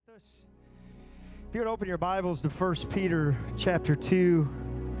us. If you would open your Bibles to 1 Peter chapter 2,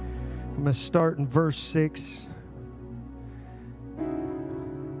 I'm going to start in verse 6.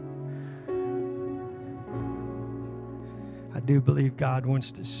 I do believe God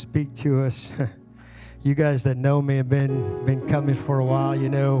wants to speak to us. You guys that know me have been coming for a while. You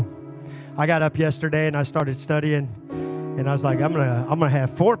know, I got up yesterday and I started studying, and I was like, I'm gonna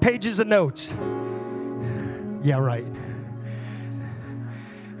have 4 pages of notes. Yeah, right.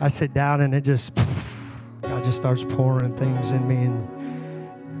 I sit down and God just starts pouring things in me, and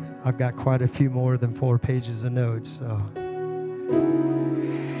I've got quite a few more than 4 pages of notes. So,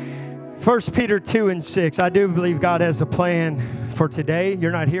 1 Peter 2 and 6. I do believe God has a plan for today.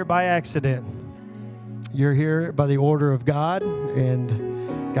 You're not here by accident. You're here by the order of God,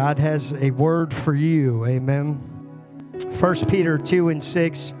 and God has a word for you. Amen. 1 Peter 2 and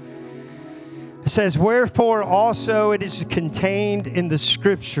 6. It says, "Wherefore also it is contained in the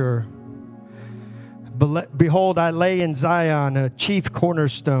Scripture, Behold, I lay in Zion a chief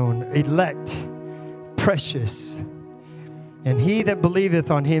cornerstone, elect, precious, and he that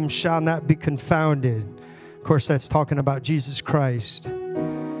believeth on him shall not be confounded." Of course, that's talking about Jesus Christ.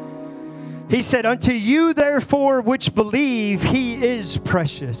 He said, "Unto you therefore which believe, he is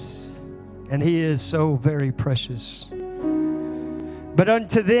precious." And he is so very precious. "But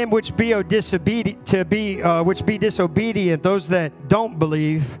unto them which be disobedient, those that don't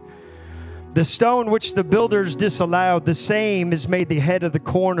believe, the stone which the builders disallowed, the same is made the head of the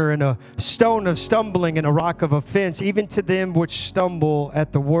corner, and a stone of stumbling and a rock of offense, even to them which stumble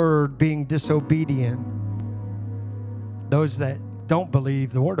at the word, being disobedient." Those that don't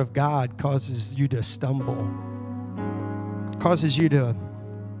believe, the word of God causes you to stumble, causes you to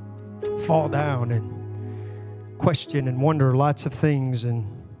fall down and question and wonder lots of things, and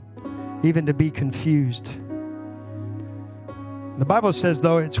even to be confused. The Bible says,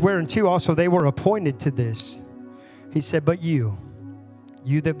 though, it's whereunto also they were appointed to this. He said, "But you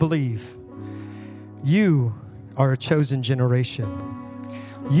that believe, you are a chosen generation.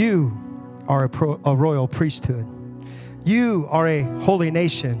 You are a royal priesthood. You are a holy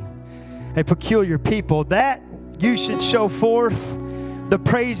nation, a peculiar people, that you should show forth the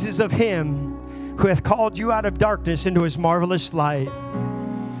praises of him who hath called you out of darkness into his marvelous light,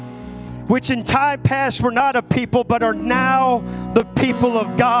 which in time past were not a people, but are now the people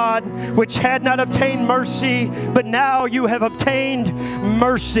of God, which had not obtained mercy, but now you have obtained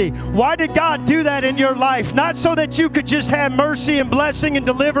mercy." Why did God do that in your life? Not so that you could just have mercy and blessing and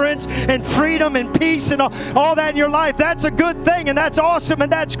deliverance and freedom and peace and all that in your life. That's a good thing, and that's awesome, and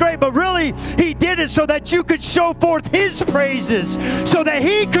that's great. But really, he did it so that you could show forth his praises, so that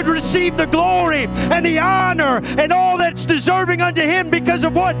he could receive the glory and the honor and all that's deserving unto him because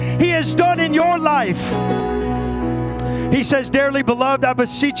of what he has done in your life. He says, "Dearly beloved, I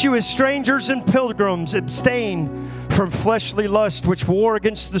beseech you as strangers and pilgrims, abstain from fleshly lust which war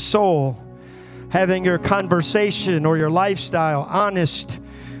against the soul, having your conversation or your lifestyle honest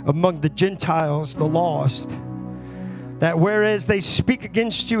among the Gentiles, the lost, that whereas they speak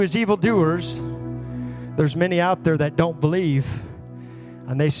against you as evildoers," there's many out there that don't believe,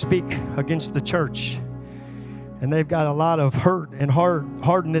 and they speak against the church. And they've got a lot of hurt and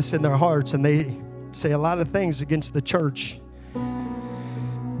hardness in their hearts, and they say a lot of things against the church.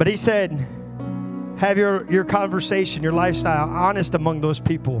 But he said, have your conversation, your lifestyle honest among those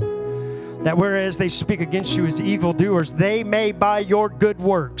people, that whereas they speak against you as evildoers, they may by your good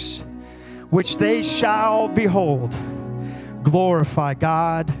works, which they shall behold, glorify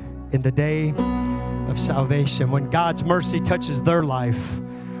God in the day of salvation. When God's mercy touches their life,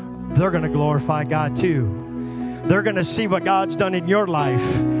 they're going to glorify God too. They're going to see what God's done in your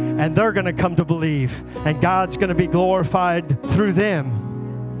life, and they're going to come to believe, and God's going to be glorified through them.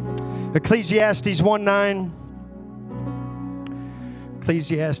 Ecclesiastes 1:9.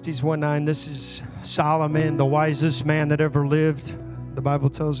 Ecclesiastes 1:9. This is Solomon, the wisest man that ever lived, the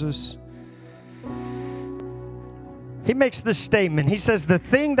Bible tells us. He makes this statement. He says, "The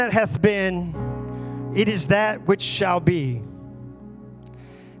thing that hath been, it is that which shall be.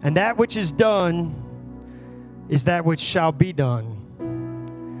 And that which is done is that which shall be done.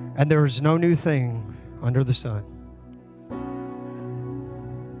 And there is no new thing under the sun."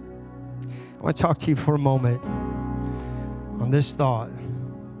 I want to talk to you for a moment on this thought.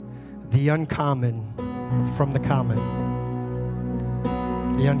 The uncommon from the common.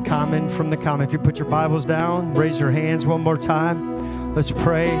 The uncommon from the common. If you put your Bibles down, raise your hands one more time. Let's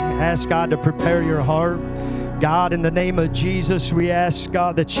pray. Ask God to prepare your heart. God, in the name of Jesus, we ask,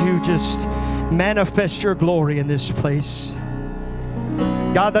 God, that you just manifest your glory in this place.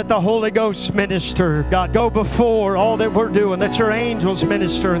 God, that the Holy Ghost minister. God, go before all that we're doing. Let your angels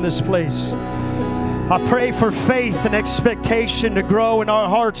minister in this place. I pray for faith and expectation to grow in our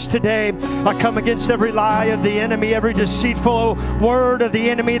hearts today. I come against every lie of the enemy, every deceitful word of the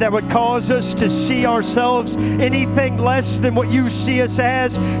enemy that would cause us to see ourselves anything less than what you see us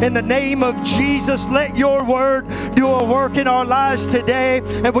as. In the name of Jesus, let your word do a work in our lives today.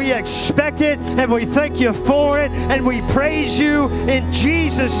 And we expect it, and we thank you for it, and we praise you in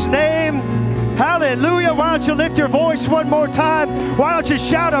Jesus' name. Hallelujah. Why don't you lift your voice one more time? Why don't you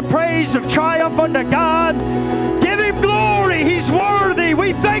shout a praise of triumph unto God? Give him glory. He's worthy.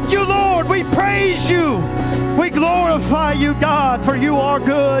 We thank you, Lord. We praise you. We glorify you, God, for you are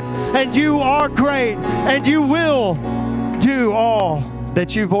good and you are great and you will do all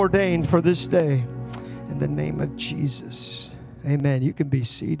that you've ordained for this day. In the name of Jesus. Amen. You can be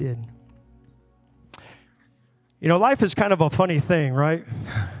seated. You know, life is kind of a funny thing, right?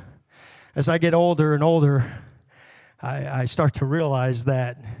 As I get older and older, I start to realize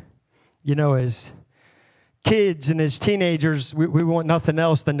that, you know, as kids and as teenagers, we want nothing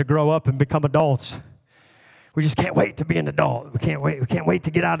else than to grow up and become adults. We just can't wait to be an adult. We can't wait. We can't wait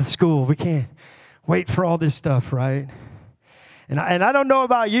to get out of school. We can't wait for all this stuff, right? And I don't know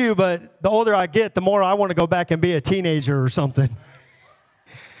about you, but the older I get, the more I want to go back and be a teenager or something.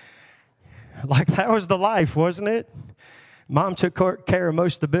 Like that was the life, wasn't it? Mom took care of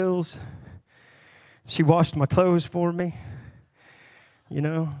most of the bills. She washed my clothes for me. You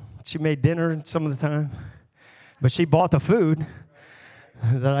know, she made dinner some of the time. But she bought the food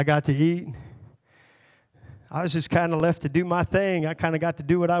that I got to eat. I was just kind of left to do my thing. I kind of got to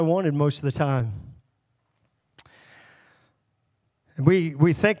do what I wanted most of the time. And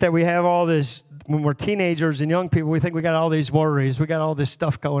we think that we have all this, when we're teenagers and young people, we think we got all these worries. We got all this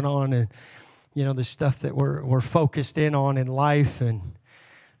stuff going on, and you know, the stuff that we're focused in on in life, and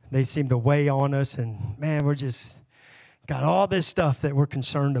they seem to weigh on us, and man, we're just got all this stuff that we're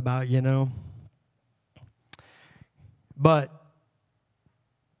concerned about, you know. But,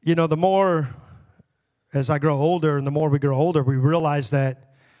 you know, the more, as I grow older and the more we grow older, we realize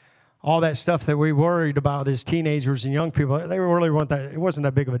that all that stuff that we worried about as teenagers and young people, they really weren't that, it wasn't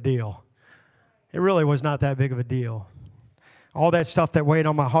that big of a deal. It really was not that big of a deal. All that stuff that weighed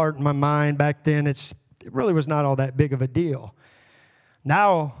on my heart and my mind back then, it really was not all that big of a deal.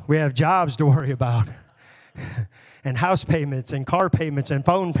 Now we have jobs to worry about, and house payments, and car payments, and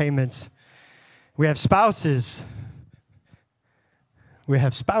phone payments. We have spouses. We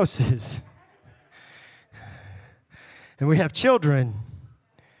have spouses. And we have children.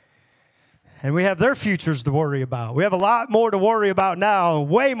 And we have their futures to worry about. We have a lot more to worry about now,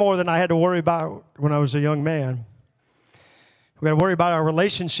 way more than I had to worry about when I was a young man. We've got to worry about our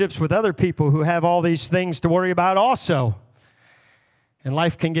relationships with other people who have all these things to worry about also. And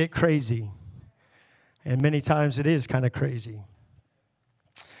life can get crazy. And many times it is kind of crazy.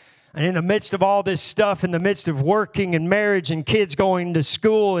 And in the midst of all this stuff, in the midst of working and marriage and kids going to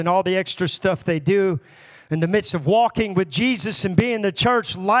school and all the extra stuff they do, in the midst of walking with Jesus and being in the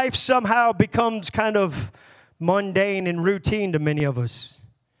church, life somehow becomes kind of mundane and routine to many of us.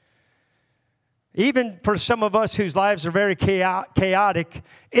 Even for some of us whose lives are very chaotic,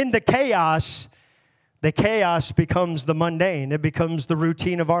 in the chaos becomes the mundane. It becomes the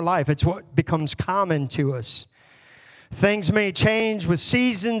routine of our life. It's what becomes common to us. Things may change with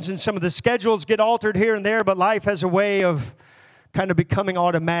seasons, and some of the schedules get altered here and there, but life has a way of kind of becoming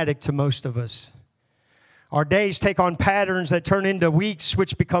automatic to most of us. Our days take on patterns that turn into weeks,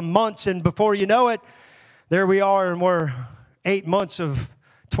 which become months, and before you know it, there we are, and we're 8 months of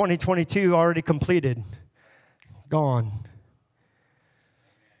 2022 already completed, gone.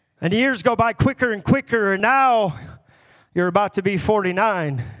 And the years go by quicker and quicker, and now you're about to be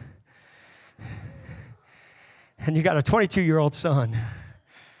 49. And you got a 22-year-old son.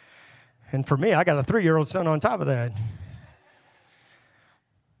 And for me, I got a 3-year-old son on top of that.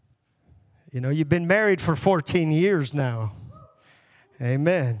 You know, you've been married for 14 years now.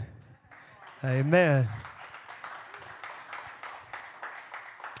 Amen. Amen.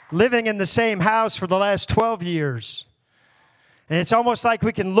 Living in the same house for the last 12 years. And it's almost like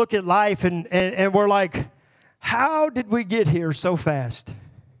we can look at life and we're like, how did we get here so fast?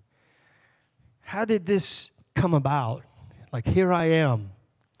 How did this come about? Like, here I am.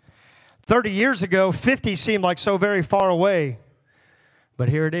 30 years ago, 50 seemed like so very far away. But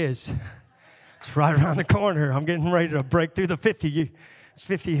here it is. It's right around the corner. I'm getting ready to break through the 50,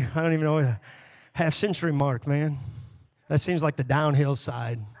 I don't even know, the half-century mark, man. That seems like the downhill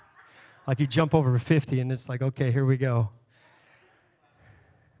side. Like you jump over 50 and it's like, okay, here we go.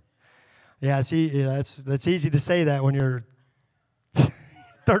 Yeah, that's easy to say that when you're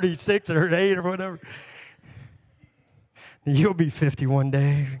 36 or 8 or whatever. You'll be 50 one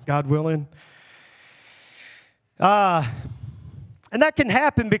day, God willing. And that can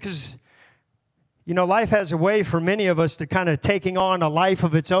happen because, you know, life has a way for many of us to kind of taking on a life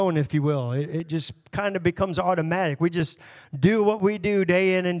of its own, if you will. It just kind of becomes automatic. We just do what we do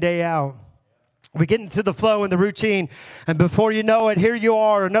day in and day out. We get into the flow and the routine, and before you know it, here you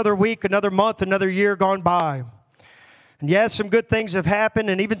are, another week, another month, another year gone by. And yes, some good things have happened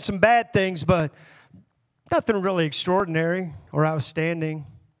and even some bad things, but nothing really extraordinary or outstanding.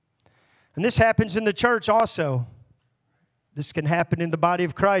 And this happens in the church also. This can happen in the body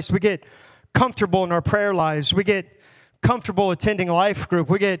of Christ. We get comfortable in our prayer lives. We get comfortable attending a life group.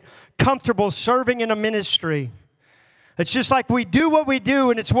 We get comfortable serving in a ministry. It's just like we do what we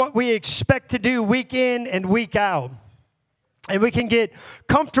do, and it's what we expect to do week in and week out. And we can get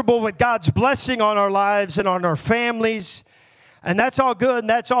comfortable with God's blessing on our lives and on our families. And that's all good and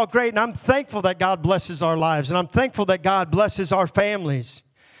that's all great. And I'm thankful that God blesses our lives. And I'm thankful that God blesses our families.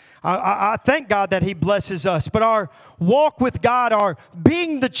 I thank God that He blesses us. But our walk with God, our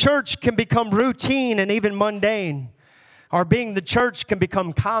being the church can become routine and even mundane. Our being the church can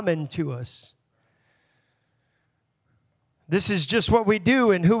become common to us. This is just what we do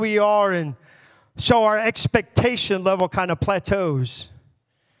and who we are, and so our expectation level kind of plateaus.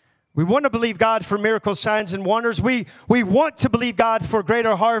 We want to believe God for miracles, signs, and wonders. We want to believe God for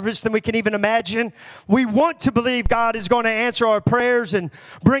greater harvest than we can even imagine. We want to believe God is going to answer our prayers and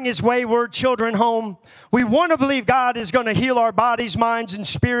bring His wayward children home. We want to believe God is going to heal our bodies, minds, and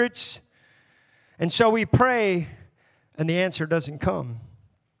spirits. And so we pray, and the answer doesn't come.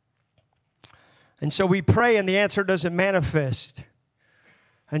 And so we pray and the answer doesn't manifest.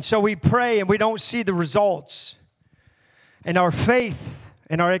 And so we pray and we don't see the results. And our faith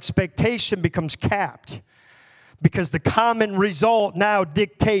and our expectation becomes capped because the common result now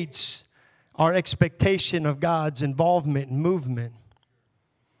dictates our expectation of God's involvement and movement.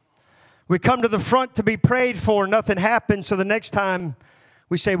 We come to the front to be prayed for, nothing happens, so the next time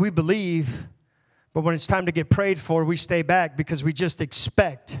we say we believe, but when it's time to get prayed for, we stay back because we just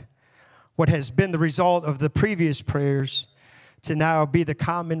expect what has been the result of the previous prayers to now be the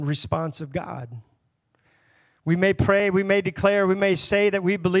common response of God. We may pray, we may declare, we may say that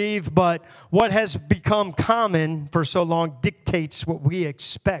we believe, but what has become common for so long dictates what we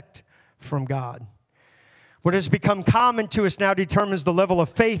expect from God. What has become common to us now determines the level of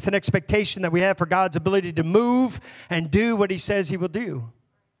faith and expectation that we have for God's ability to move and do what He says He will do.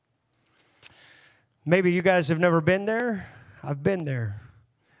 Maybe you guys have never been there. I've been there.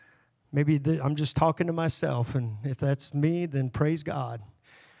 Maybe I'm just talking to myself, and if that's me, then praise God.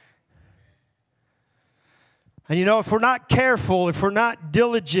 And you know, if we're not careful, if we're not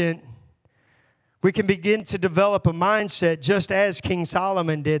diligent, we can begin to develop a mindset just as King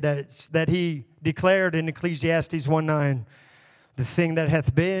Solomon did, that he declared in Ecclesiastes 1:9, the thing that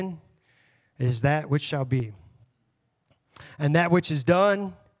hath been is that which shall be. And that which is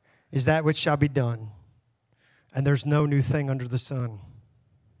done is that which shall be done. And there's no new thing under the sun.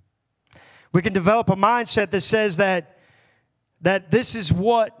 We can develop a mindset that says that this is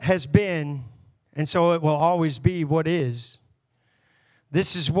what has been, and so it will always be what is.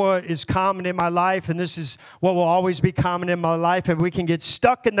 This is what is common in my life, and this is what will always be common in my life. And we can get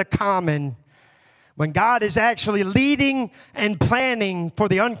stuck in the common when God is actually leading and planning for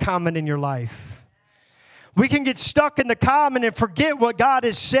the uncommon in your life. We can get stuck in the common and forget what God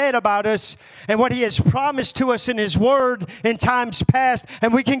has said about us and what He has promised to us in His Word in times past.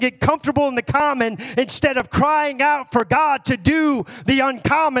 And we can get comfortable in the common instead of crying out for God to do the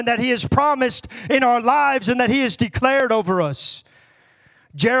uncommon that He has promised in our lives and that He has declared over us.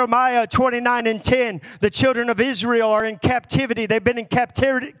 Jeremiah 29:10, the children of Israel are in captivity. They've been in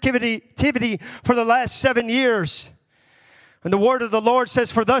captivity for the last 7 years. And the word of the Lord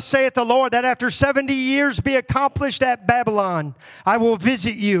says, "For thus saith the Lord, that after 70 years be accomplished at Babylon, I will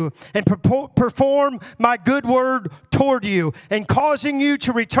visit you and perform my good word toward you, and causing you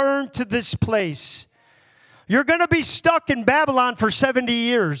to return to this place." You're going to be stuck in Babylon for 70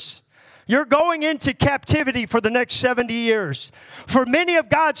 years. You're going into captivity for the next 70 years. For many of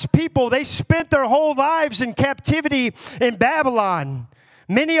God's people, they spent their whole lives in captivity in Babylon.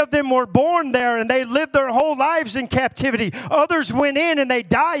 Many of them were born there and they lived their whole lives in captivity. Others went in and they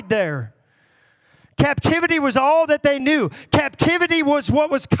died there. Captivity was all that they knew. Captivity was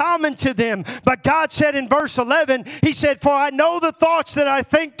what was common to them. But God said in verse 11, He said, "For I know the thoughts that I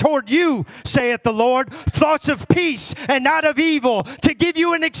think toward you, saith the Lord, thoughts of peace and not of evil, to give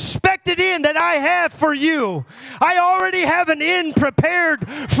you an expected end that I I have for you. I already have an end prepared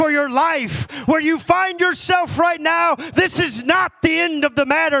for your life. Where you find yourself right now, this is not the end of the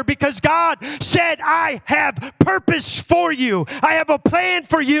matter, because God said, I have purpose for you. I have a plan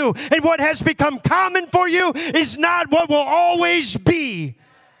for you. And what has become common for you is not what will always be.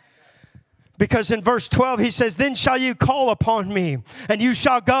 Because in verse 12 he says, then shall you call upon me, and you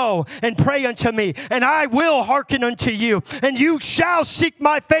shall go and pray unto me, and I will hearken unto you. And you shall seek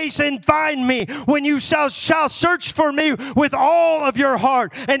my face and find me, when you shall search for me with all of your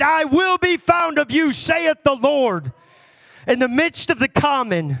heart. And I will be found of you, saith the Lord. In the midst of the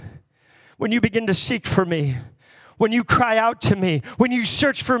common, when you begin to seek for me, when you cry out to me, when you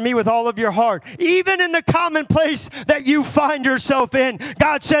search for me with all of your heart, even in the common place that you find yourself in,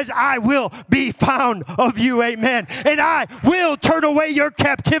 God says, I will be found of you, amen. And I will turn away your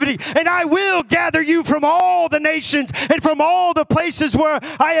captivity, and I will gather you from all the nations and from all the places where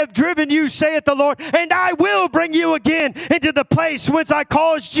I have driven you, saith the Lord, and I will bring you again into the place whence I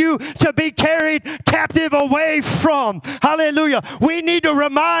caused you to be carried captive away from. Hallelujah. We need to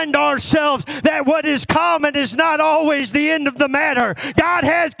remind ourselves that what is common is not always the end of the matter. God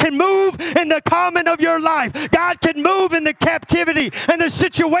can move in the common of your life. God can move in the captivity and the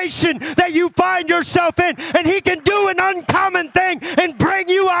situation that you find yourself in, and He can do an uncommon thing and bring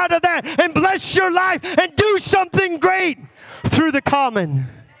you out of that and bless your life and do something great through the common.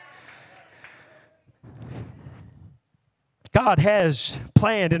 God has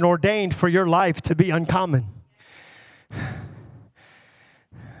planned and ordained for your life to be uncommon.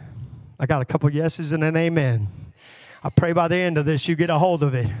 I got a couple yeses and an amen. I pray by the end of this you get a hold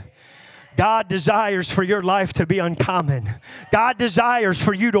of it. God desires for your life to be uncommon. God desires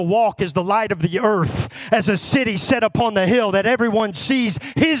for you to walk as the light of the earth, as a city set upon the hill, that everyone sees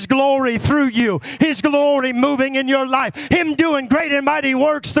His glory through you, His glory moving in your life, Him doing great and mighty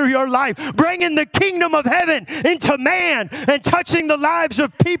works through your life, bringing the kingdom of heaven into man and touching the lives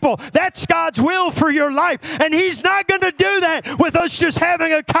of people. That's God's will for your life. And He's not going to do that with us just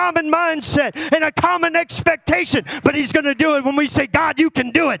having a common mindset and a common expectation, but He's going to do it when we say, God, you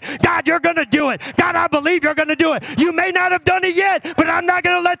can do it. God, you're going to do it. God, I believe you're going to do it. You may not have done it yet, but I'm not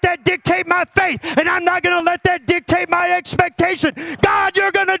going to let that dictate my faith, and I'm not going to let that dictate my expectation. God,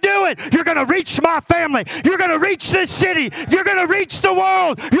 you're going to do it. You're going to reach my family. You're going to reach this city. You're going to reach the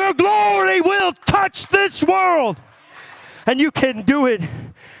world. Your glory will touch this world, and you can do it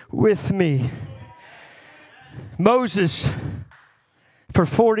with me. Moses, for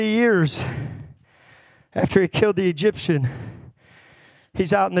 40 years after he killed the Egyptian,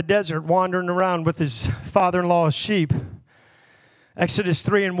 he's out in the desert wandering around with his father-in-law's sheep. Exodus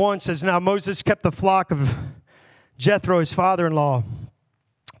 3:1 says, now Moses kept the flock of Jethro, his father-in-law,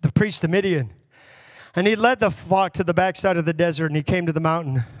 the priest of Midian. And he led the flock to the backside of the desert, and he came to the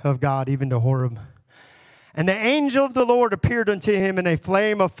mountain of God, even to Horeb. And the angel of the Lord appeared unto him in a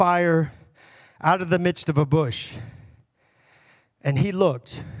flame of fire out of the midst of a bush. And he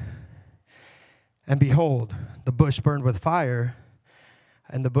looked, and behold, the bush burned with fire,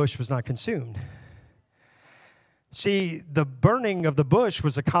 and the bush was not consumed. See, the burning of the bush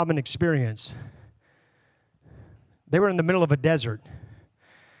was a common experience. They were in the middle of a desert.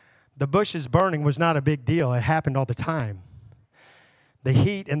 The bush's burning was not a big deal. It happened all the time. The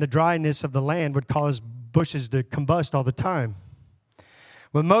heat and the dryness of the land would cause bushes to combust all the time.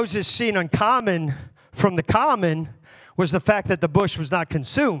 What Moses seen uncommon from the common was the fact that the bush was not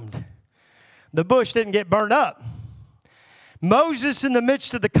consumed. The bush didn't get burned up. Moses, in the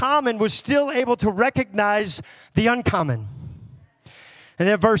midst of the common, was still able to recognize the uncommon. And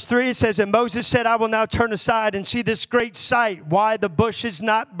then verse 3, it says, and Moses said, I will now turn aside and see this great sight, why the bush is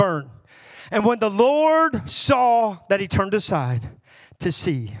not burnt. And when the Lord saw that he turned aside to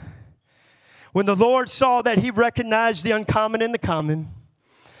see, when the Lord saw that he recognized the uncommon in the common,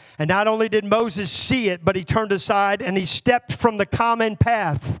 and not only did Moses see it, but he turned aside and he stepped from the common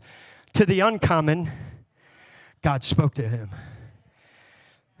path to the uncommon, God spoke to him.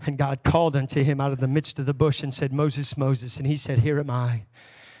 And God called unto him out of the midst of the bush and said, Moses, Moses. And he said, here am I.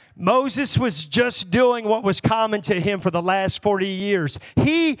 Moses was just doing what was common to him for the last 40 years.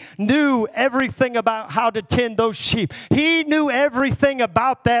 He knew everything about how to tend those sheep. He knew everything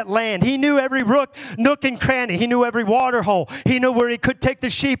about that land. He knew every nook and cranny. He knew every water hole. He knew where he could take the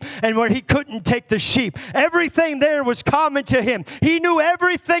sheep and where he couldn't take the sheep. Everything there was common to him. He knew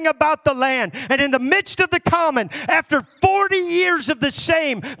everything about the land. And in the midst of the common, after 40 years of the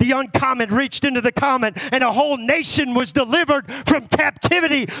same, the uncommon reached into the common, and a whole nation was delivered from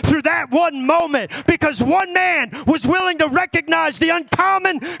captivity through that one moment because one man was willing to recognize the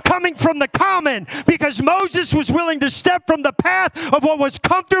uncommon coming from the common, because Moses was willing to step from the path of what was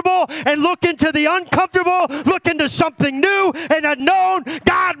comfortable and look into the uncomfortable, look into something new and unknown.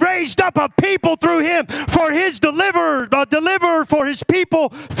 God raised up a people through him for his deliverer for his people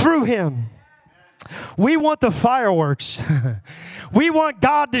through him. We want the fireworks. We want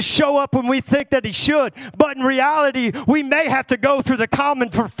God to show up when we think that he should. But in reality, we may have to go through the common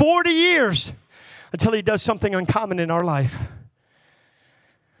for 40 years until he does something uncommon in our life.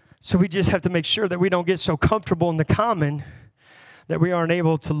 So we just have to make sure that we don't get so comfortable in the common that we aren't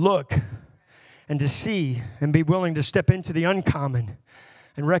able to look and to see and be willing to step into the uncommon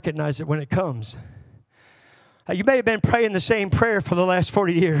and recognize it when it comes. You may have been praying the same prayer for the last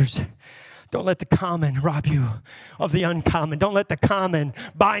 40 years. Don't let the common rob you of the uncommon. Don't let the common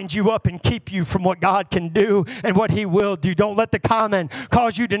bind you up and keep you from what God can do and what he will do. Don't let the common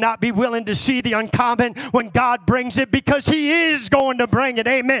cause you to not be willing to see the uncommon when God brings it, because he is going to bring it.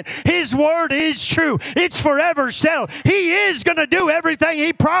 Amen. His word is true. It's forever settled. He is going to do everything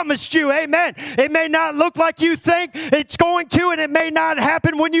he promised you. Amen. It may not look like you think it's going to, and it may not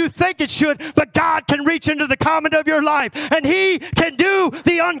happen when you think it should, but God can reach into the common of your life, and he can do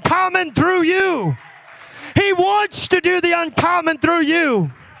the uncommon through you. He wants to do the uncommon through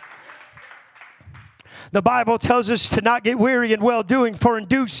you. The Bible tells us to not get weary in well-doing, for in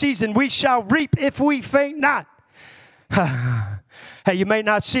due season we shall reap if we faint not. Hey, you may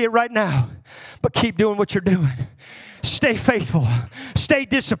not see it right now, but keep doing what you're doing. Stay faithful. Stay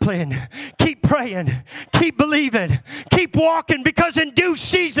disciplined. Keep praying. Keep believing. Keep walking, because in due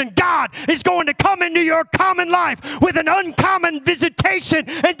season, God is going to come into your common life with an uncommon visitation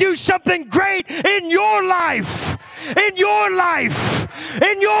and do something great in your life. In your life.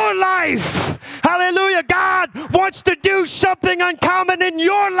 In your life. Hallelujah. God wants to do something uncommon in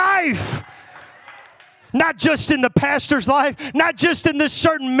your life. Not just in the pastor's life, not just in this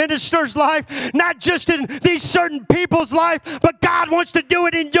certain minister's life, not just in these certain people's life, but God wants to do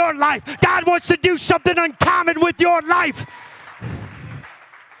it in your life. God wants to do something uncommon with your life.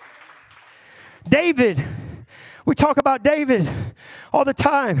 David, we talk about David all the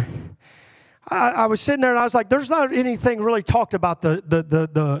time. I was sitting there and I was like, there's not anything really talked about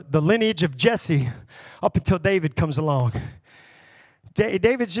the lineage of Jesse up until David comes along.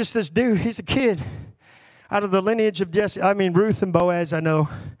 David's just this dude. He's a kid out of the lineage of Jesse. I mean, Ruth and Boaz, I know.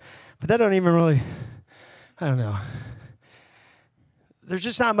 But that don't even really, I don't know. There's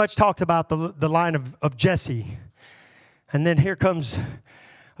just not much talked about the line of Jesse. And then here comes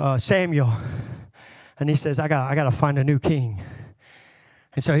Samuel. And he says, I got to find a new king.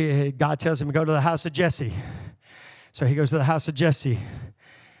 And so God tells him to go to the house of Jesse. So he goes to the house of Jesse.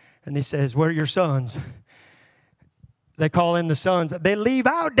 And he says, where are your sons? They call in the sons. They leave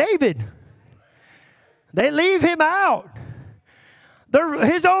out David. They leave him out.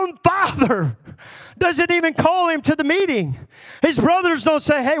 His own father doesn't even call him to the meeting. His brothers don't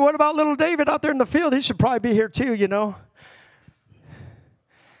say, hey, what about little David out there in the field? He should probably be here too, you know.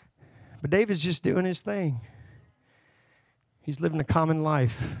 But David's just doing his thing. He's living a common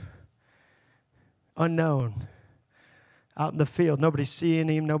life. Unknown. Out in the field. Nobody's seeing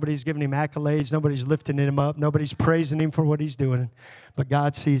him. Nobody's giving him accolades. Nobody's lifting him up. Nobody's praising him for what he's doing. But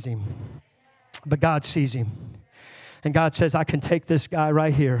God sees him. But God sees him. And God says, I can take this guy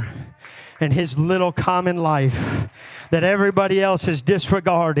right here and his little common life that everybody else has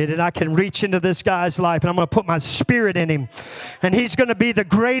disregarded, and I can reach into this guy's life, and I'm going to put my spirit in him. And he's going to be the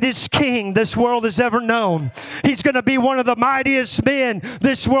greatest king this world has ever known. He's going to be one of the mightiest men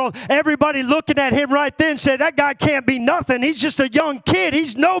this world. Everybody looking at him right then said, that guy can't be nothing. He's just a young kid.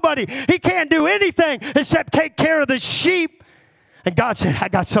 He's nobody. He can't do anything except take care of the sheep. And God said, I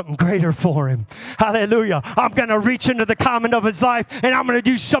got something greater for him. Hallelujah. I'm going to reach into the common of his life, and I'm going to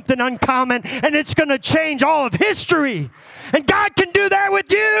do something uncommon, and it's going to change all of history. And God can do that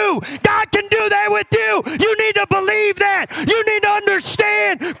with you. God can do that with you. You need to believe that. You need to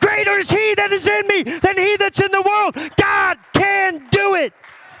understand, greater is he that is in me than he that's in the world. God can do it.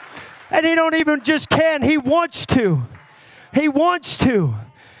 And he don't even just can, he wants to. He wants to.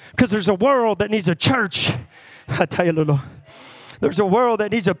 Because there's a world that needs a church. I tell you, little. There's a world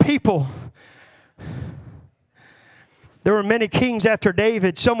that needs a people. There were many kings after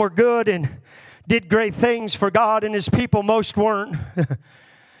David. Some were good and did great things for God and his people. Most weren't.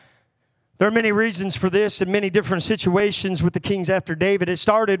 There are many reasons for this and many different situations with the kings after David. It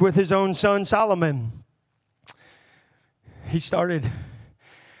started with his own son, Solomon. He started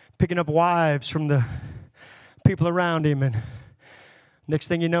picking up wives from the people around him. And next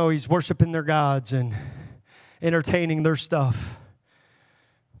thing you know, he's worshiping their gods and entertaining their stuff.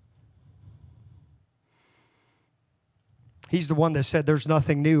 He's the one that said there's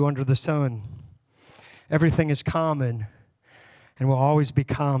nothing new under the sun. Everything is common and will always be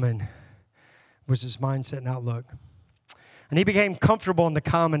common, was his mindset and outlook. And he became comfortable in the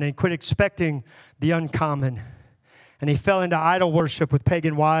common and he quit expecting the uncommon. And he fell into idol worship with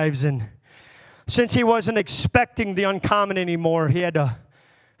pagan wives. And since he wasn't expecting the uncommon anymore, he had to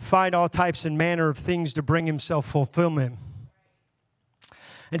find all types and manner of things to bring himself fulfillment.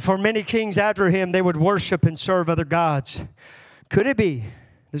 And for many kings after him, they would worship and serve other gods. Could it be,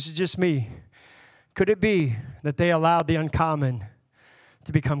 this is just me, could it be that they allowed the uncommon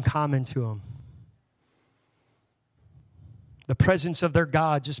to become common to them? The presence of their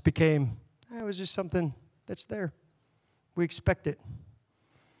God just became, it was just something that's there. We expect it.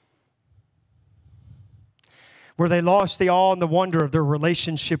 Where they lost the awe and the wonder of their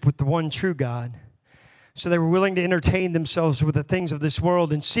relationship with the one true God. So they were willing to entertain themselves with the things of this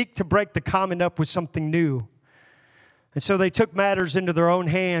world and seek to break the common up with something new. And so they took matters into their own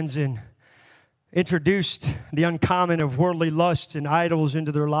hands and introduced the uncommon of worldly lusts and idols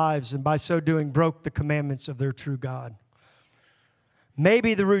into their lives, and by so doing broke the commandments of their true God.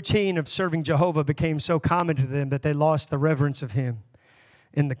 Maybe the routine of serving Jehovah became so common to them that they lost the reverence of Him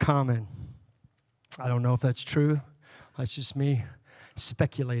in the common. I don't know if that's true. That's just me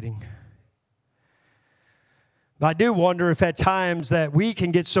speculating. But I do wonder if at times that we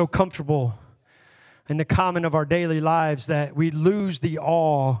can get so comfortable in the common of our daily lives that we lose the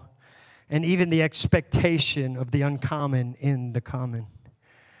awe and even the expectation of the uncommon in the common.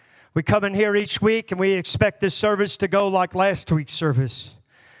 We come in here each week and we expect this service to go like last week's service.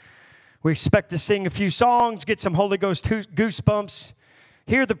 We expect to sing a few songs, get some Holy Ghost goosebumps,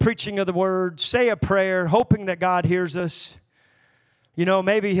 hear the preaching of the word, say a prayer, hoping that God hears us. You know,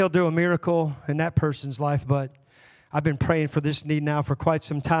 maybe He'll do a miracle in that person's life, but I've been praying for this need now for quite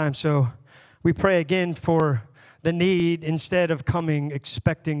some time. So we pray again for the need instead of coming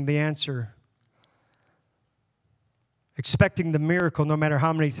expecting the answer. Expecting the miracle no matter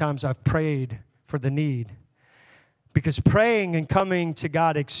how many times I've prayed for the need. Because praying and coming to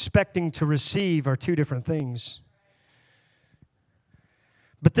God expecting to receive are two different things.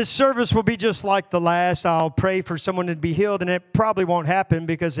 But this service will be just like the last. I'll pray for someone to be healed, and it probably won't happen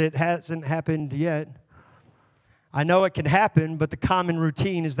because it hasn't happened yet. I know it can happen, but the common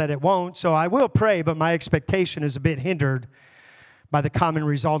routine is that it won't. So I will pray, but my expectation is a bit hindered by the common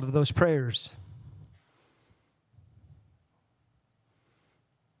result of those prayers.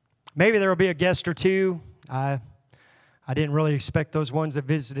 Maybe there will be a guest or two. I didn't really expect those ones that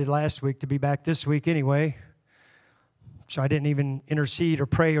visited last week to be back this week anyway. So I didn't even intercede or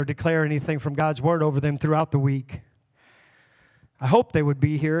pray or declare anything from God's word over them throughout the week. I hope they would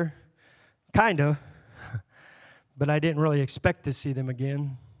be here, kind of. But I didn't really expect to see them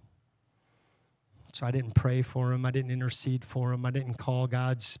again. So I didn't pray for them. I didn't intercede for them. I didn't call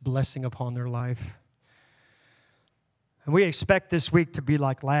God's blessing upon their life. And we expect this week to be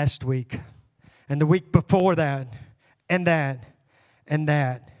like last week. And the week before that. And that. And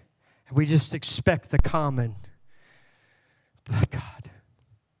that. And we just expect the common. But God.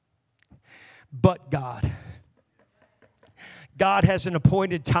 But God. God has an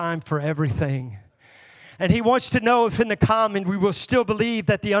appointed time for everything. And He wants to know if in the common we will still believe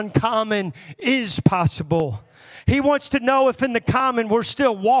that the uncommon is possible. He wants to know if in the common we're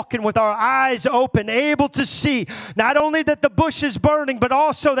still walking with our eyes open, able to see not only that the bush is burning, but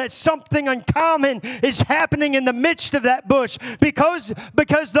also that something uncommon is happening in the midst of that bush. Because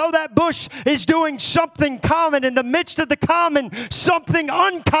though that bush is doing something common, in the midst of the common, something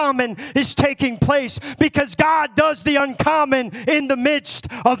uncommon is taking place. Because God does the uncommon in the midst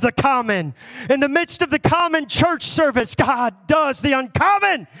of the common. In the midst of the common church service, God does the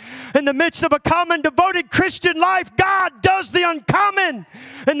uncommon. In the midst of a common devoted Christian life, God does the uncommon.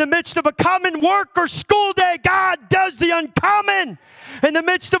 In the midst of a common work or school day, God does the uncommon. In the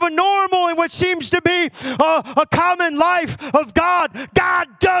midst of a normal and what seems to be a common life of God, God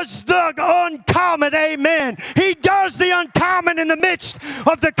does the uncommon. Amen. He does the uncommon in the midst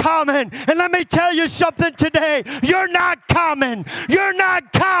of the common. And let me tell you something today. You're not common. You're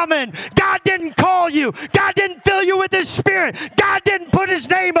not common. God didn't call you. God didn't fill you with His Spirit. God didn't put His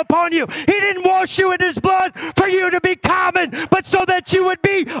name upon you. He didn't wash you in His blood for you to be common, but so that you would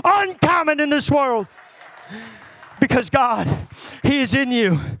be uncommon in this world. Because God, He is in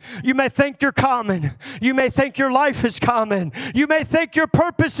you. You may think you're common. You may think your life is common. You may think your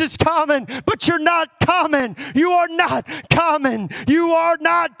purpose is common, but you're not common. You are not common. You are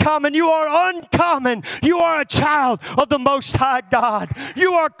not common. You are uncommon. You are a child of the Most High God.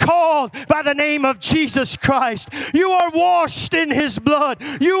 You are called by the name of Jesus Christ. You are washed in His blood.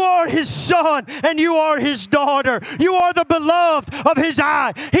 You are His son and you are His daughter. You are the beloved of His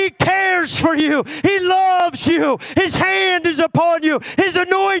eye. He cares for you. He loves you. His hand is upon you. His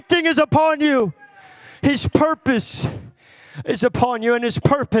anointing is upon you. His purpose is upon you, and His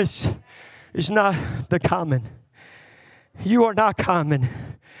purpose is not the common. You are not common.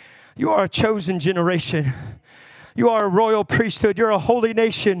 You are a chosen generation. You are a royal priesthood. You're a holy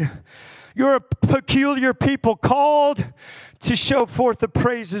nation. You're a peculiar people called to show forth the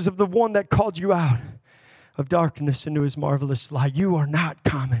praises of the one that called you out of darkness into His marvelous light. You are not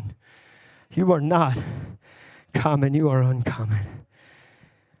common. You are not common. You are uncommon.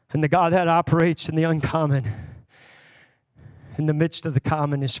 And the God that operates in the uncommon, in the midst of the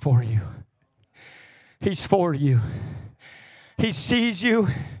common, is for you. He's for you. He sees you.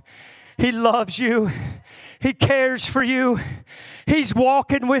 He loves you. He cares for you. He's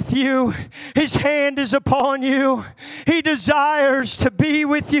walking with you. His hand is upon you. He desires to be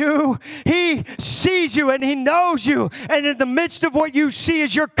with you. He sees you and He knows you. And in the midst of what you see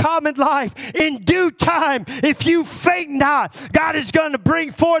as your common life, in due time, if you faint not, God is going to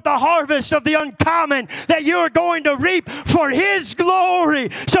bring forth a harvest of the uncommon that you are going to reap for His glory,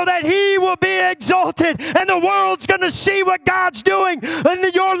 so that He will be exalted and the world's going to see what God's doing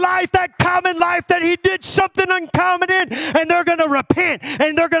in your life, that common life that He did something uncommon in, and they're going to repent,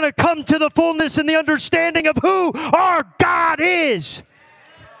 and they're going to come to the fullness and the understanding of who our God is.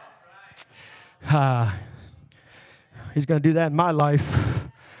 He's going to do that in my life.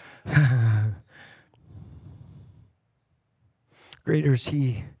 Greater is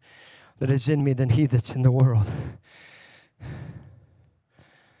He that is in me than he that's in the world.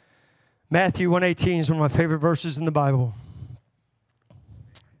 Matthew 1:18 is one of my favorite verses in the Bible.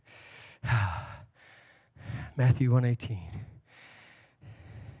 Matthew 1:18.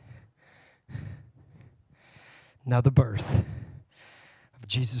 Now the birth of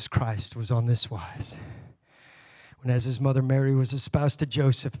Jesus Christ was on this wise. When as His mother Mary was espoused to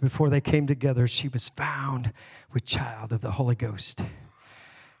Joseph, before they came together, she was found with child of the Holy Ghost.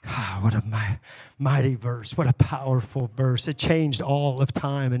 What a mighty verse. What a powerful verse. It changed all of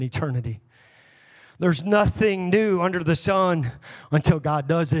time and eternity. There's nothing new under the sun until God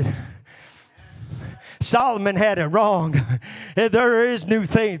does it. Solomon had it wrong. There is new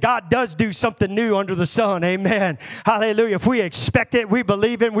things. God does do something new under the sun. Amen. Hallelujah. If we expect it, we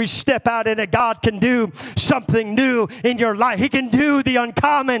believe it, we step out in it, God can do something new in your life. He can do the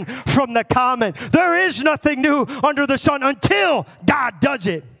uncommon from the common. There is nothing new under the sun until God does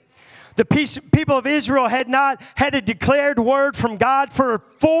it. The people of Israel had not had a declared word from God for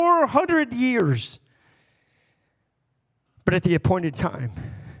 400 years. But at the appointed time,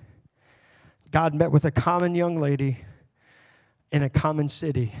 God met with a common young lady in a common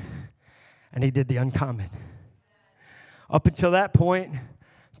city, and He did the uncommon. Up until that point,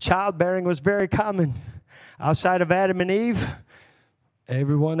 childbearing was very common. Outside of Adam and Eve,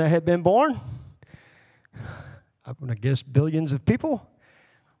 everyone that had been born, I'm going to guess billions of people,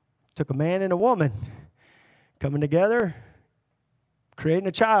 took a man and a woman coming together, creating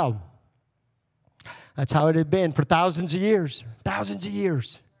a child. That's how it had been for thousands of years. Thousands of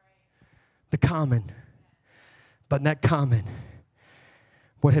years. The common. But in that common,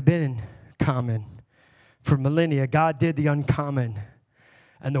 what had been common for millennia, God did the uncommon,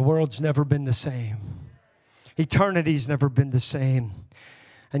 and the world's never been the same. Eternity's never been the same.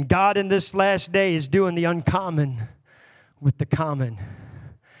 And God in this last day is doing the uncommon with the common.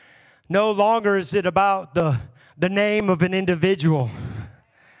 No longer is it about the name of an individual.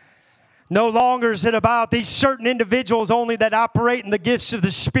 No longer is it about these certain individuals only that operate in the gifts of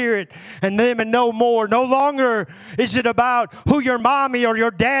the Spirit and them and no more. No longer is it about who your mommy or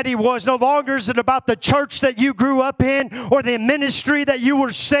your daddy was. No longer is it about the church that you grew up in or the ministry that you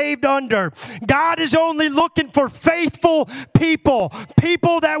were saved under. God is only looking for faithful people.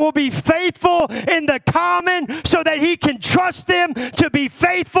 People that will be faithful in the common so that He can trust them to be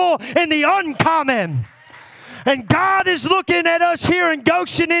faithful in the uncommon. And God is looking at us here in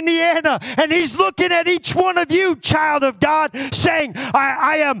Goshen, Indiana, and He's looking at each one of you, child of God, saying,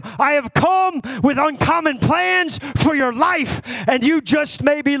 I have come with uncommon plans for your life. And you just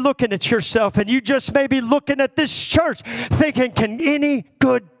may be looking at yourself, and you just may be looking at this church thinking, can any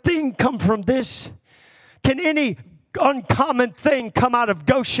good thing come from this? Can any uncommon thing come out of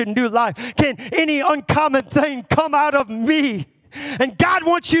Goshen New Life? Can any uncommon thing come out of me? And God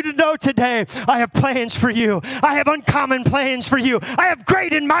wants you to know today, I have plans for you. I have uncommon plans for you. I have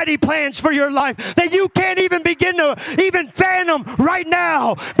great and mighty plans for your life that you can't even begin to even fathom right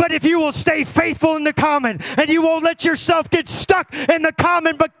now. But if you will stay faithful in the common and you won't let yourself get stuck in the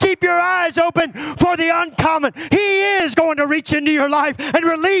common, but keep your eyes open for the uncommon, He is going to reach into your life and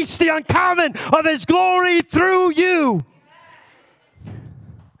release the uncommon of His glory through you.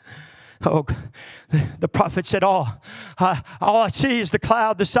 Oh, the prophet said, all I see is the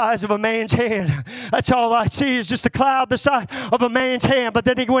cloud the size of a man's hand. That's all I see is just the cloud the size of a man's hand. But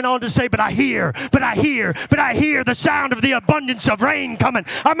then he went on to say, but I hear the sound of the abundance of rain coming.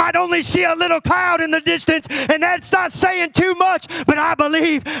 I might only see a little cloud in the distance, and that's not saying too much, but I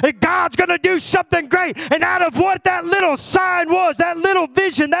believe that God's going to do something great. And out of what that little sign was, that little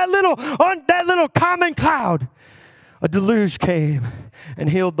vision, that little common cloud, a deluge came and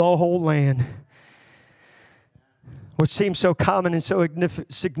healed the whole land. What seems so common and so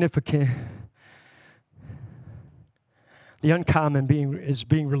significant, the uncommon is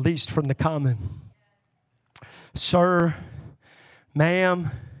being released from the common. Sir, ma'am,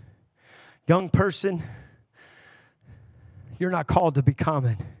 young person, you're not called to be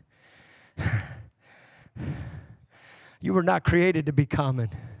common. You were not created to be common.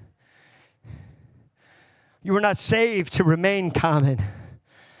 You were not saved to remain common.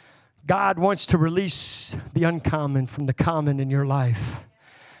 God wants to release the uncommon from the common in your life.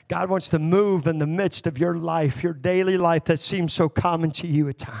 God wants to move in the midst of your life, your daily life that seems so common to you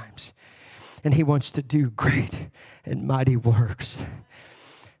at times. And He wants to do great and mighty works.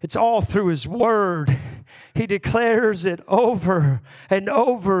 It's all through His Word. He declares it over and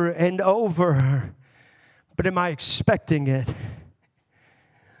over and over. But am I expecting it?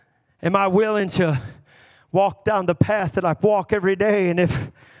 Am I willing to walk down the path that I walk every day? And if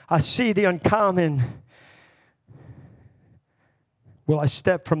I see the uncommon, will I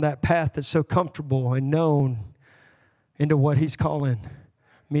step from that path that's so comfortable and known into what He's calling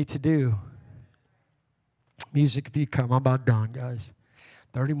me to do? Music, if you come. I'm about done, guys.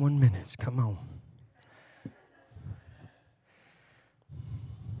 31 minutes. Come on.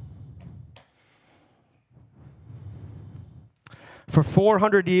 For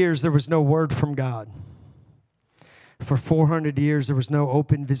 400 years, there was no word from God. For 400 years, there was no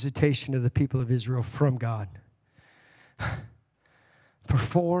open visitation of the people of Israel from God. For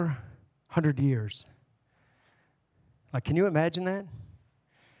 400 years. Like, can you imagine that?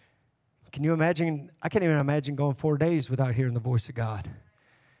 Can you imagine? I can't even imagine going 4 days without hearing the voice of God.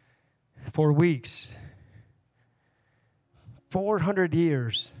 4 weeks. 400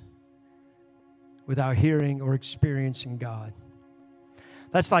 years without hearing or experiencing God.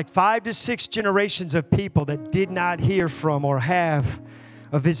 That's like 5 to 6 generations of people that did not hear from or have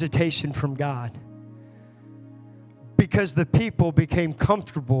a visitation from God. Because the people became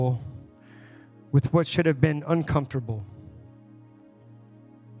comfortable with what should have been uncomfortable.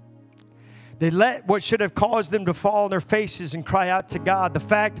 They let what should have caused them to fall on their faces and cry out to God. The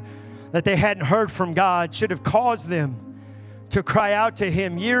fact that they hadn't heard from God should have caused them to cry out to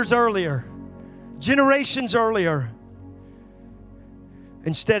Him years earlier, generations earlier.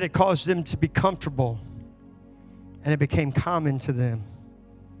 Instead, it caused them to be comfortable, and it became common to them.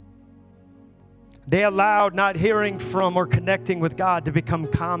 They allowed not hearing from or connecting with God to become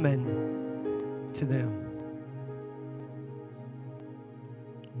common to them.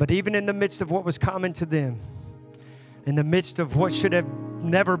 But even in the midst of what was common to them, in the midst of what should have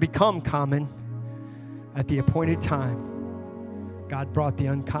never become common, at the appointed time, God brought the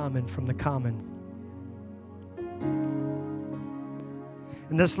uncommon from the common.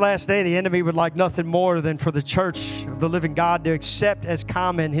 In this last day, the enemy would like nothing more than for the church of the living God to accept as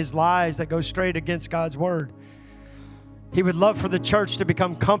common His lies that go straight against God's word. He would love for the church to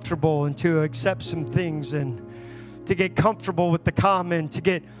become comfortable and to accept some things and to get comfortable with the common, to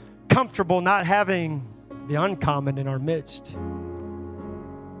get comfortable not having the uncommon in our midst.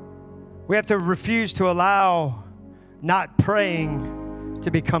 We have to refuse to allow not praying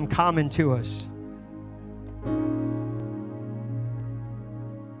to become common to us.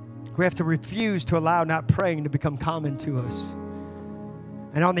 We have to refuse to allow not praying to become common to us.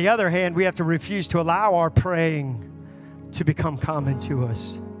 And on the other hand, we have to refuse to allow our praying to become common to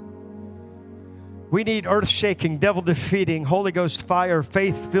us. We need earth-shaking, devil-defeating, Holy Ghost fire,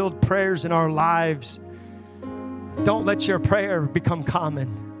 faith-filled prayers in our lives. Don't let your prayer become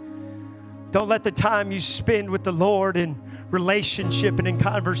common. Don't let the time you spend with the Lord in relationship and in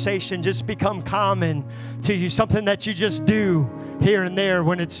conversation just become common to you, something that you just do here and there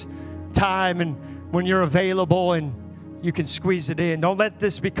when it's time and when you're available, and you can squeeze it in. Don't let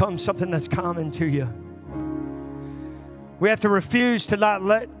this become something that's common to you. We have to refuse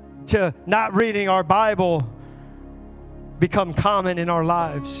to not reading our Bible become common in our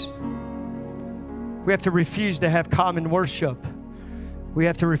lives. We have to refuse to have common worship. We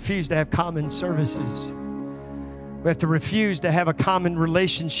have to refuse to have common services. We have to refuse to have a common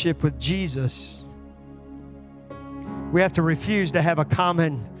relationship with Jesus. We have to refuse to have a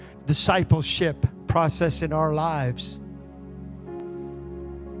common discipleship process in our lives.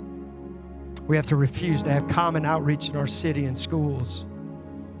 We have to refuse to have common outreach in our city and schools.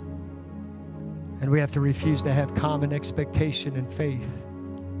 And we have to refuse to have common expectation and faith.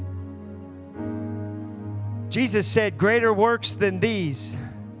 Jesus said, greater works than these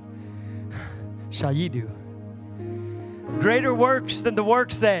shall ye do. Greater works than the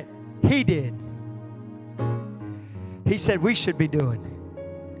works that He did. He said we should be doing.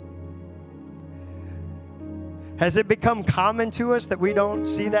 Has it become common to us that we don't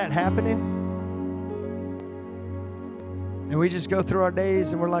see that happening? And we just go through our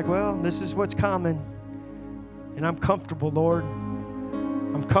days and we're like, well, this is what's common. And I'm comfortable, Lord.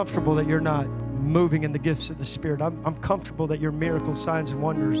 I'm comfortable that you're not moving in the gifts of the Spirit. I'm comfortable that your miracles, signs, and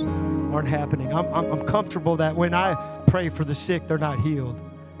wonders aren't happening. I'm comfortable that when I pray for the sick, they're not healed.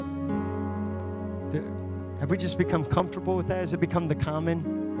 Have we just become comfortable with that? Has it become the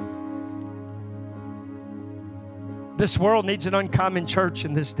common? This world needs an uncommon church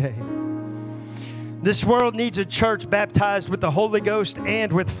in this day. This world needs a church baptized with the Holy Ghost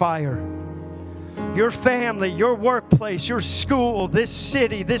and with fire. Your family, your workplace, your school, this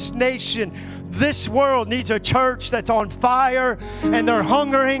city, this nation, this world needs a church that's on fire, and they're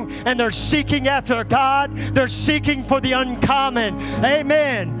hungering and they're seeking after God. They're seeking for the uncommon.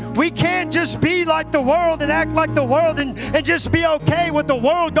 Amen. We can't just be like the world and act like the world and just be okay with the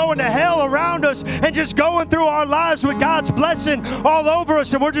world going to hell around us and just going through our lives with God's blessing all over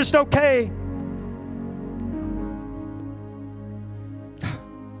us and we're just okay.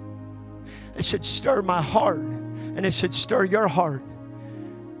 It should stir my heart, and it should stir your heart.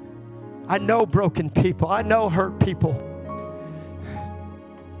 I know broken people. I know hurt people.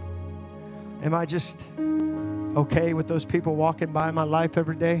 Am I just okay with those people walking by my life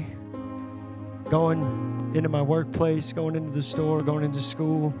every day? Going into my workplace, going into the store, going into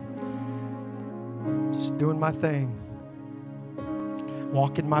school. Just doing my thing.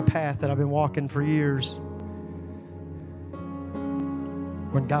 Walking my path that I've been walking for years.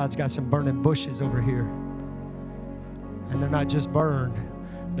 When God's got some burning bushes over here. And they're not just burned,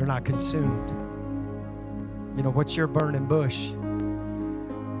 they're not consumed. You know, what's your burning bush?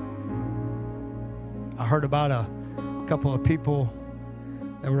 I heard about a couple of people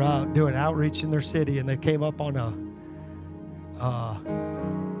that were out doing outreach in their city, and they came up on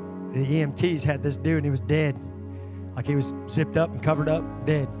the EMTs had this dude, and he was dead. Like he was zipped up and covered up,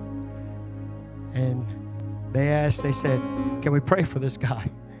 dead. And they said, can we pray for this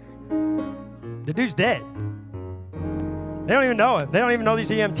guy? The dude's dead. They don't even know him. They don't even know these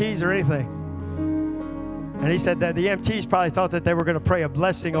EMTs or anything. And he said that the EMTs probably thought that they were going to pray a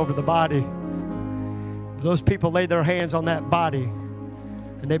blessing over the body. Those people laid their hands on that body,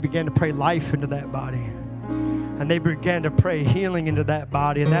 and they began to pray life into that body. And they began to pray healing into that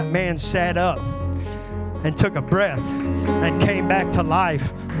body. And that man sat up and took a breath and came back to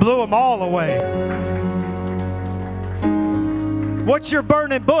life. Blew them all away. What's your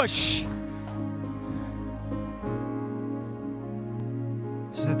burning bush?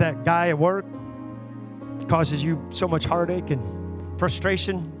 Is it that guy at work causes you so much heartache and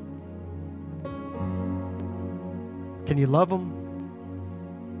frustration? Can you love them?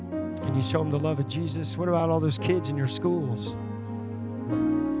 Can you show them the love of Jesus? What about all those kids in your schools?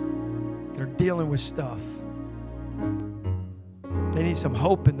 They're dealing with stuff. They need some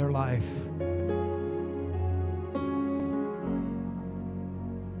hope in their life.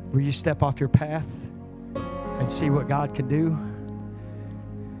 Will you step off your path and see what God can do?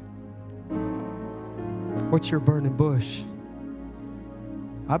 What's your burning bush?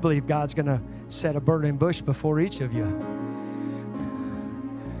 I believe God's going to set a burning bush before each of you,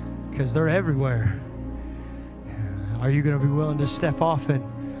 because they're everywhere. Are you going to be willing to step off and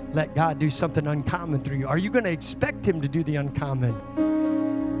let God do something uncommon through you? Are you going to expect Him to do the uncommon,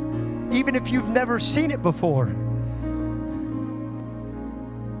 even if you've never seen it before?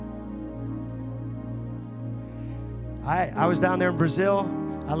 I was down there in Brazil.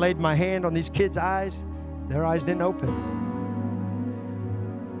 I laid my hand on these kids' eyes. Their eyes didn't open.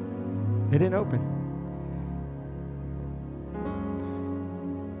 They didn't open.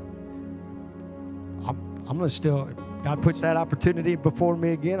 I'm going to still, God puts that opportunity before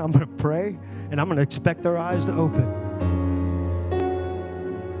me again, I'm going to pray, and I'm going to expect their eyes to open.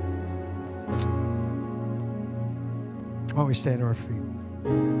 Why don't we stand to our feet?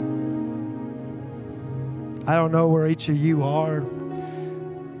 I don't know where each of you are.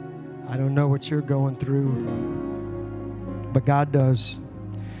 I don't know what you're going through. But God does.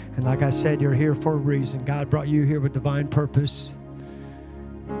 And like I said, you're here for a reason. God brought you here with divine purpose.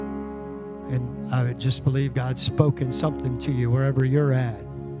 And I just believe God's spoken something to you wherever you're at.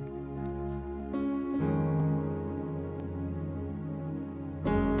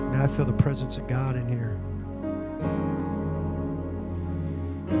 And I feel the presence of God in here.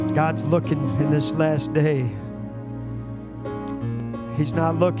 God's looking in this last day. He's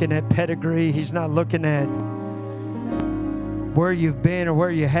not looking at pedigree. He's not looking at where you've been or where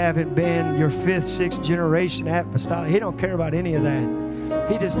you haven't been, your 5th, 6th generation apostolic. He don't care about any of that.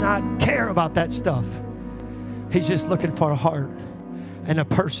 He does not care about that stuff. He's just looking for a heart and a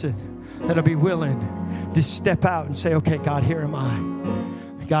person that'll be willing to step out and say, okay, God, here am I.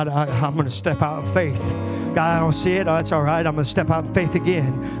 God, I'm going to step out in faith. God, I don't see it. Oh, that's all right. I'm going to step out in faith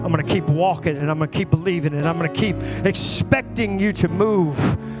again. I'm going to keep walking, and I'm going to keep believing, and I'm going to keep expecting you to move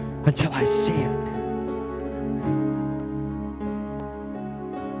until I see it.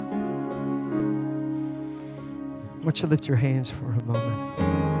 I want you to lift your hands for a moment.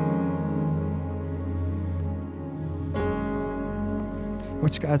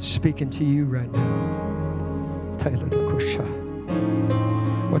 What's God speaking to you right now?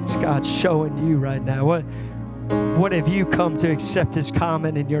 What's God showing you right now? What have you come to accept as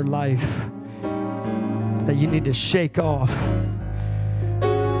common in your life that you need to shake off?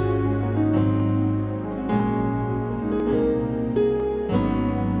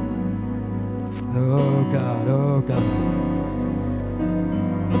 Oh God, oh God.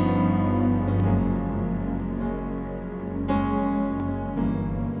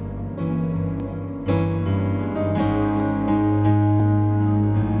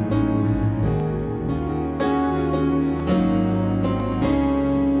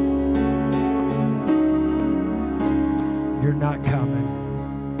 You're not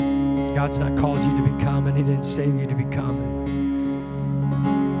common. God's not called you to be common. He didn't save you to be common.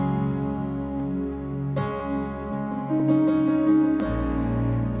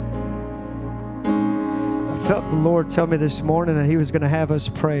 I felt the Lord tell me this morning that He was going to have us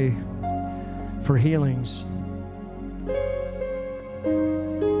pray for healings.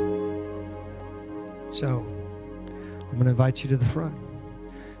 So, I'm going to invite you to the front.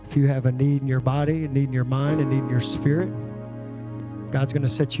 If you have a need in your body, a need in your mind, a need in your spirit, God's going to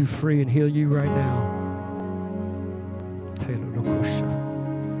set you free and heal you right now.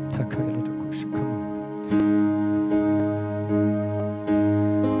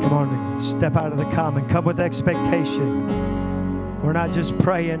 Come on, step out of the common. Come with expectation. We're not just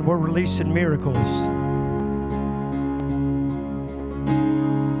praying, we're releasing miracles.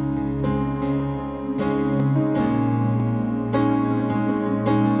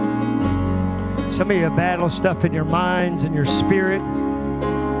 Some of you battle stuff in your minds and your spirit.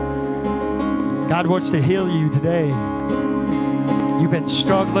 God wants to heal you today. You've been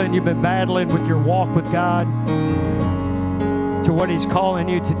struggling, you've been battling with your walk with God to what He's calling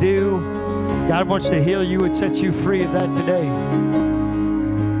you to do. God wants to heal you and set you free of that today.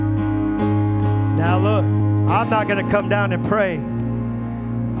 Now look, I'm not going to come down and pray.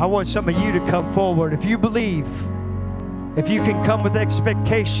 I want some of you to come forward. If you believe, if you can come with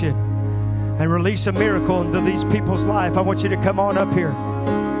expectation and release a miracle into these people's life, I want you to come on up here.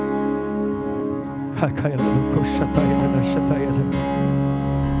 God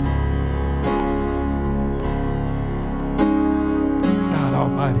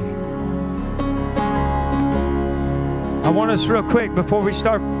Almighty. I want us real quick before we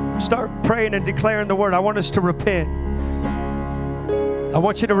start praying and declaring the word, I want us to repent. I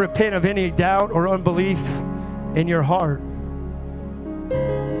want you to repent of any doubt or unbelief in your heart.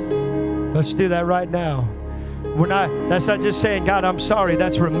 Let's do that right now. That's not just saying, God, I'm sorry.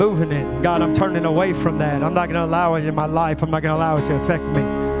 That's removing it. God, I'm turning away from that. I'm not going to allow it in my life. I'm not going to allow it to affect me.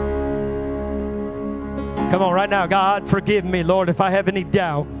 Come on, right now. God, forgive me, Lord, if I have any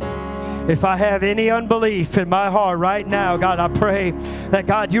doubt. If I have any unbelief in my heart right now, God, I pray that,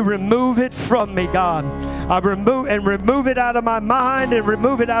 God, you remove it from me, God. Remove it out of my mind and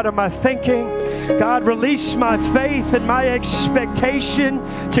remove it out of my thinking. God, release my faith and my expectation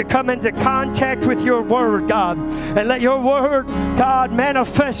to come into contact with your word, God. And let your word, God,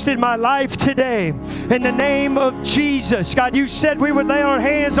 manifest in my life today. In the name of Jesus. God, you said we would lay our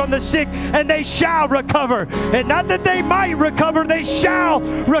hands on the sick and they shall recover. And not that they might recover, they shall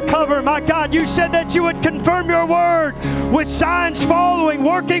recover. My God, you said that you would confirm your word with signs following,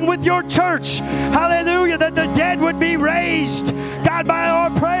 working with your church. Hallelujah, that the dead would be raised. God, by our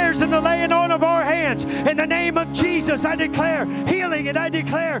prayers, prayers and the laying on of our hands. In the name of Jesus, I declare healing and I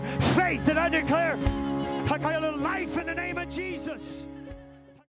declare faith and I declare life in the name of Jesus.